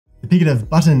PiicoDev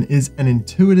Button is an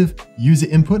intuitive user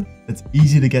input that's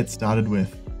easy to get started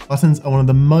with. Buttons are one of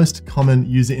the most common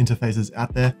user interfaces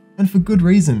out there, and for good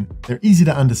reason. They're easy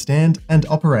to understand and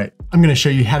operate. I'm going to show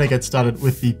you how to get started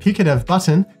with the PiicoDev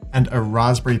Button and a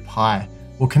Raspberry Pi.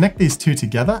 We'll connect these two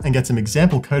together and get some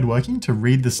example code working to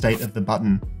read the state of the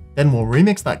button. Then we'll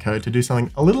remix that code to do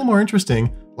something a little more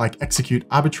interesting, like execute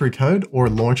arbitrary code or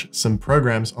launch some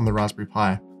programs on the Raspberry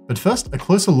Pi. But first, a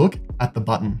closer look at the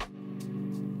button.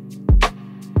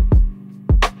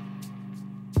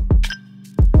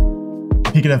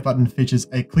 The PiicoDev Button features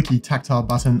a clicky tactile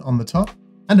button on the top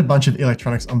and a bunch of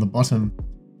electronics on the bottom.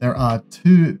 There are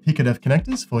two PiicoDev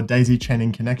connectors for daisy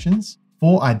chaining connections,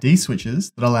 4 ID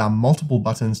switches that allow multiple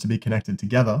buttons to be connected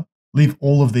together, leave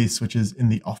all of these switches in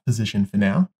the off position for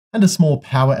now, and a small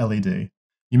power LED.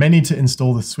 You may need to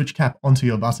install the switch cap onto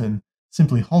your button.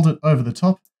 Simply hold it over the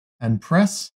top and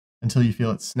press until you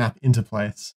feel it snap into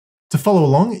place. To follow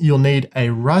along, you'll need a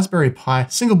Raspberry Pi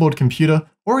single board computer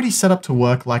already set up to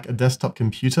work like a desktop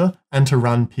computer and to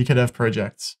run PiicoDev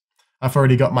projects. I've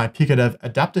already got my PiicoDev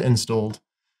adapter installed.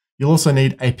 You'll also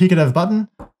need a PiicoDev button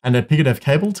and a PiicoDev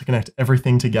cable to connect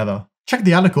everything together. Check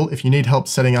the article if you need help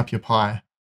setting up your Pi.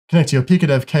 Connect your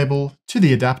PiicoDev cable to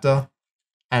the adapter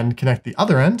and connect the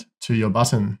other end to your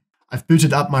button. I've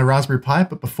booted up my Raspberry Pi,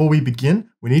 but before we begin,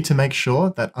 we need to make sure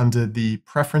that under the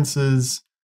Preferences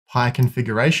Pi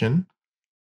configuration,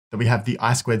 that we have the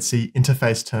I2C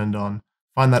interface turned on.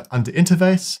 Find that under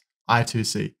Interface,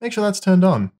 I2C. Make sure that's turned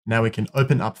on. Now we can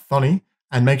open up Thonny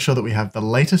and make sure that we have the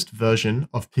latest version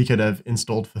of PiicoDev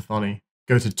installed for Thonny.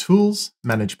 Go to Tools,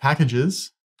 Manage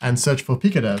Packages, and search for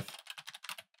PiicoDev.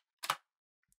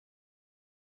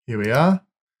 Here we are.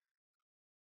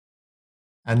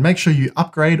 And make sure you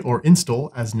upgrade or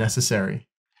install as necessary.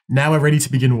 Now we're ready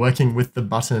to begin working with the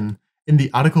button. In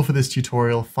the article for this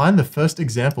tutorial, find the first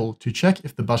example to check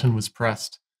if the button was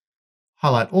pressed.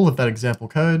 Highlight all of that example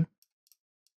code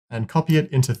and copy it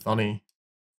into Thonny.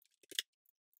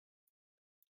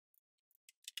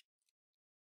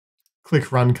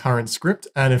 Click Run Current Script,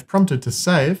 and if prompted to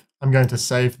save, I'm going to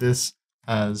save this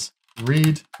as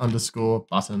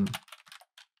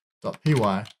read_button.py.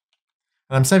 And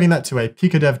I'm saving that to a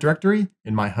PiicoDev directory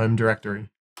in my home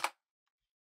directory.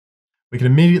 We can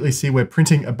immediately see we're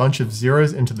printing a bunch of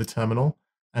zeros into the terminal,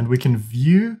 and we can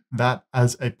view that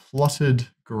as a plotted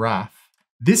graph.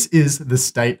 This is the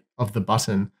state of the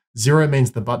button. 0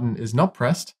 means the button is not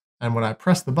pressed, and when I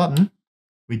press the button,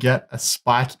 we get a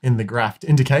spike in the graph to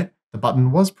indicate the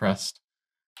button was pressed.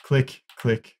 Click,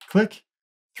 click, click.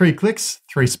 3 clicks,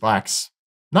 3 spikes.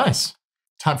 Nice.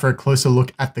 Time for a closer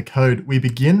look at the code. We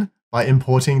begin by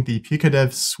importing the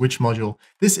PiicoDev switch module.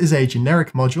 This is a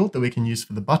generic module that we can use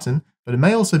for the button, but it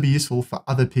may also be useful for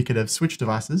other PiicoDev switch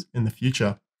devices in the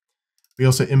future. We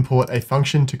also import a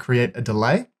function to create a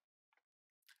delay,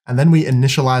 and then we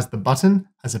initialize the button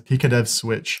as a PiicoDev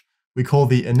switch. We call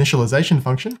the initialization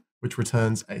function, which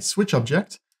returns a switch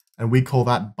object, and we call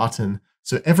that button.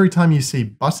 So every time you see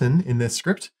button in this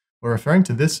script, we're referring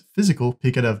to this physical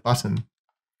PiicoDev button.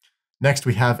 Next,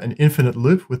 we have an infinite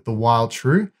loop with the while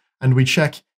true, and we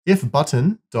check if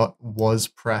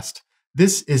button.wasPressed.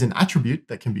 This is an attribute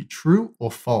that can be true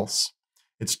or false.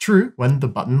 It's true when the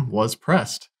button was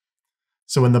pressed.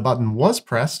 So when the button was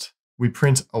pressed, we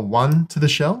print a 1 to the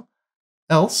shell,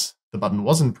 else the button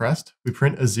wasn't pressed, we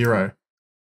print a 0.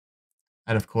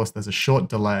 And of course, there's a short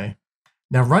delay.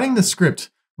 Now running the script,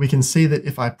 we can see that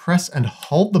if I press and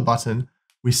hold the button,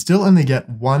 we still only get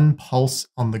 1 pulse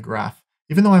on the graph,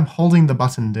 even though I'm holding the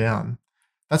button down.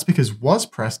 That's because was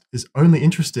pressed is only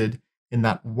interested in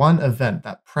that one event,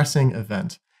 that pressing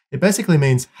event. It basically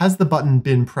means, has the button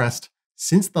been pressed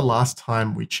since the last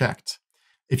time we checked?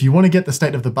 If you want to get the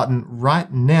state of the button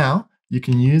right now, you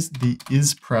can use the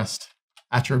isPressed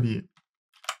attribute.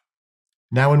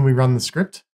 Now when we run the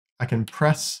script, I can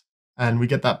press and we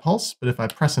get that pulse, but if I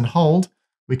press and hold,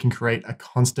 we can create a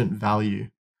constant value.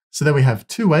 So there we have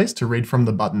 2 ways to read from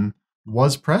the button.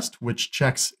 Was pressed, which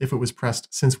checks if it was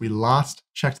pressed since we last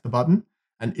checked the button,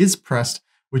 and is pressed,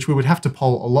 which we would have to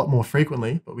poll a lot more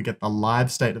frequently, but we get the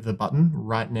live state of the button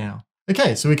right now.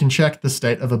 Okay, so we can check the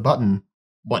state of a button.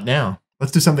 What now?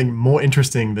 Let's do something more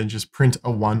interesting than just print a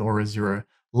 1 or a 0.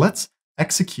 Let's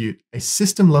execute a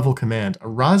system level command, a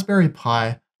Raspberry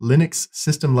Pi Linux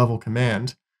system level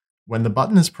command when the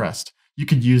button is pressed. You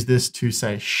could use this to,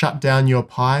 say, shut down your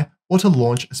Pi, or to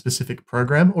launch a specific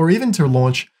program, or even to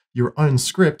launch your own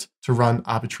script to run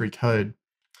arbitrary code.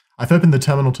 I've opened the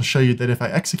terminal to show you that if I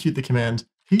execute the command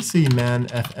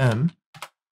pcmanfm,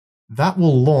 that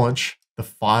will launch the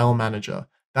file manager.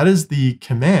 That is the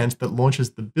command that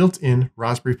launches the built-in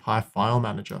Raspberry Pi file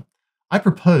manager. I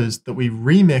propose that we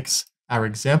remix our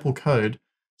example code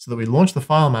so that we launch the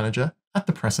file manager at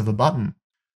the press of a button.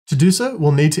 To do so,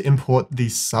 we'll need to import the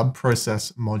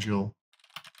subprocess module.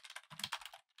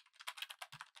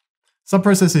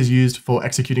 Subprocess is used for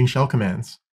executing shell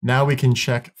commands. Now we can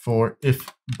check for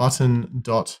if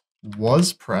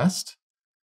button.wasPressed,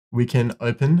 we can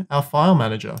open our file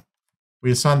manager.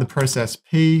 We assign the process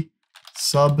p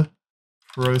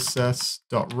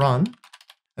subprocess.run,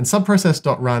 and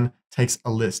subprocess.run takes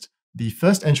a list. The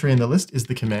first entry in the list is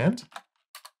the command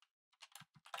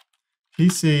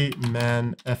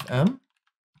pcmanfm,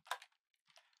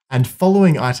 and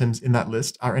following items in that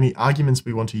list are any arguments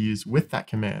we want to use with that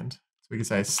command. So we can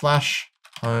say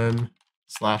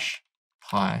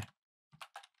 /home/pi.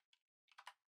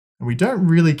 And we don't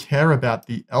really care about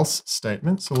the else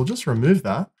statement, so we'll just remove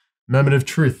that. Moment of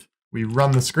truth, we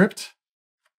run the script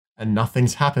and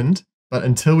nothing's happened, but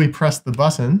until we press the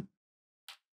button,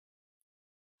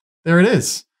 there it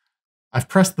is. I've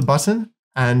pressed the button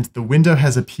and the window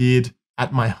has appeared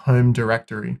at my home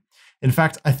directory. In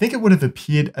fact, I think it would have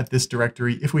appeared at this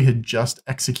directory if we had just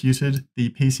executed the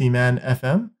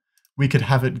pcman.fm. We could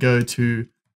have it go to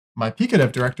my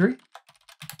PiicoDev directory,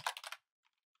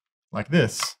 like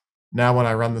this. Now when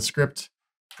I run the script,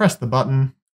 press the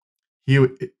button, here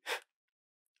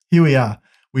we are.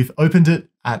 We've opened it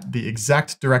at the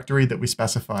exact directory that we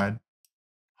specified.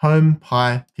 Home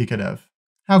pi PiicoDev.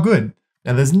 How good.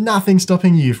 Now there's nothing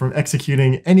stopping you from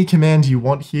executing any command you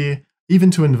want here,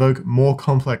 even to invoke more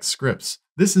complex scripts.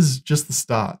 This is just the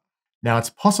start. Now it's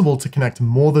possible to connect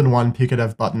more than one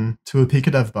PiicoDev button to a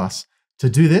PiicoDev bus. To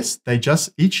do this, they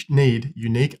just each need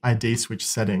unique ID switch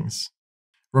settings.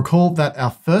 Recall that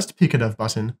our first PiicoDev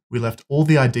button, we left all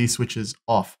the ID switches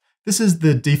off. This is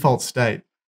the default state.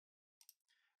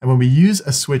 And when we use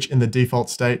a switch in the default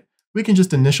state, we can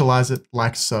just initialize it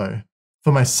like so.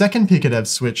 For my second PiicoDev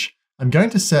switch, I'm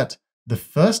going to set the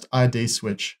first ID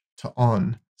switch to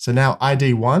on. So now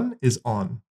ID 1 is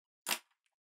on.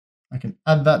 I can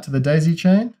add that to the daisy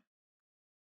chain.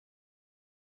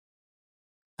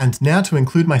 And now to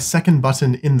include my second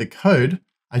button in the code,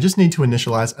 I just need to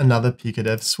initialize another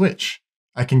PiicoDev switch.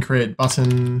 I can create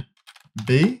button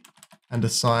B and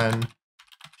assign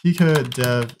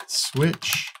PiicoDev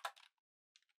switch.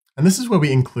 And this is where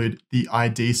we include the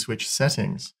ID switch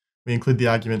settings. We include the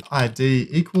argument ID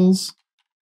equals,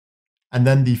 and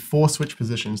then the 4 switch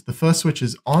positions. The first switch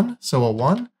is on, so a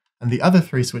 1, and the other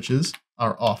 3 switches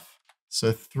are off,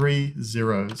 so 3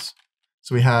 zeros.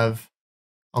 So we have,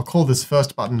 I'll call this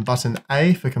first button button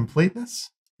A for completeness.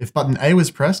 If button A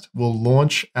was pressed, we'll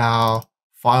launch our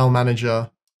file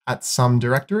manager at some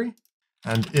directory.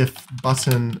 And if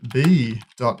button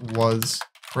B.was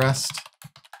pressed,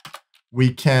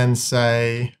 we can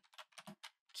say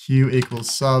q equals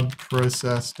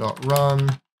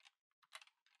subprocess.run.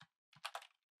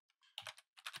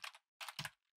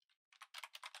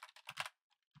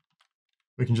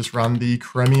 We can just run the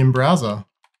Chromium browser.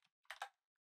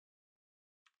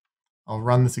 I'll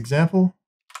run this example.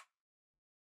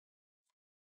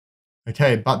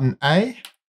 Okay, button A,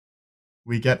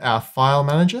 we get our file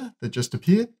manager that just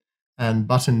appeared. And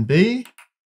button B,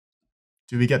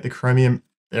 do we get the Chromium?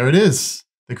 There it is.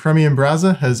 The Chromium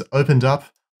browser has opened up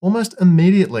almost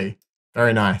immediately.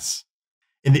 Very nice.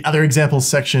 In the other examples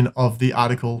section of the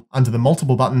article, under the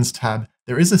multiple buttons tab,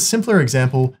 there is a simpler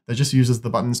example that just uses the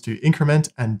buttons to increment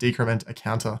and decrement a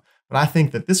counter. But I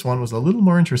think that this one was a little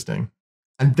more interesting.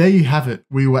 And there you have it.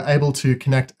 We were able to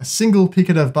connect a single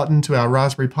PiicoDev button to our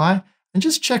Raspberry Pi and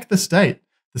just check the state.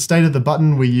 The state of the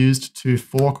button we used to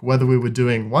fork whether we were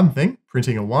doing one thing,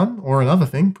 printing a 1, or another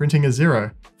thing, printing a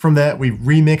 0. From there, we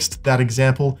remixed that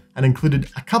example and included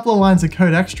a couple of lines of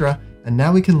code extra, and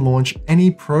now we can launch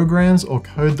any programs or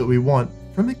code that we want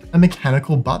from a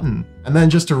mechanical button. And then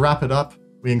just to wrap it up,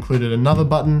 we included another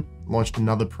button, launched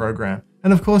another program.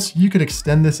 And of course, you could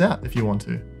extend this out if you want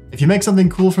to. If you make something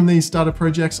cool from these starter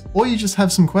projects, or you just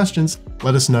have some questions,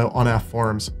 let us know on our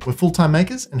forums. We're full-time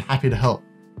makers and happy to help.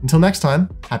 Until next time,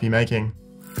 happy making.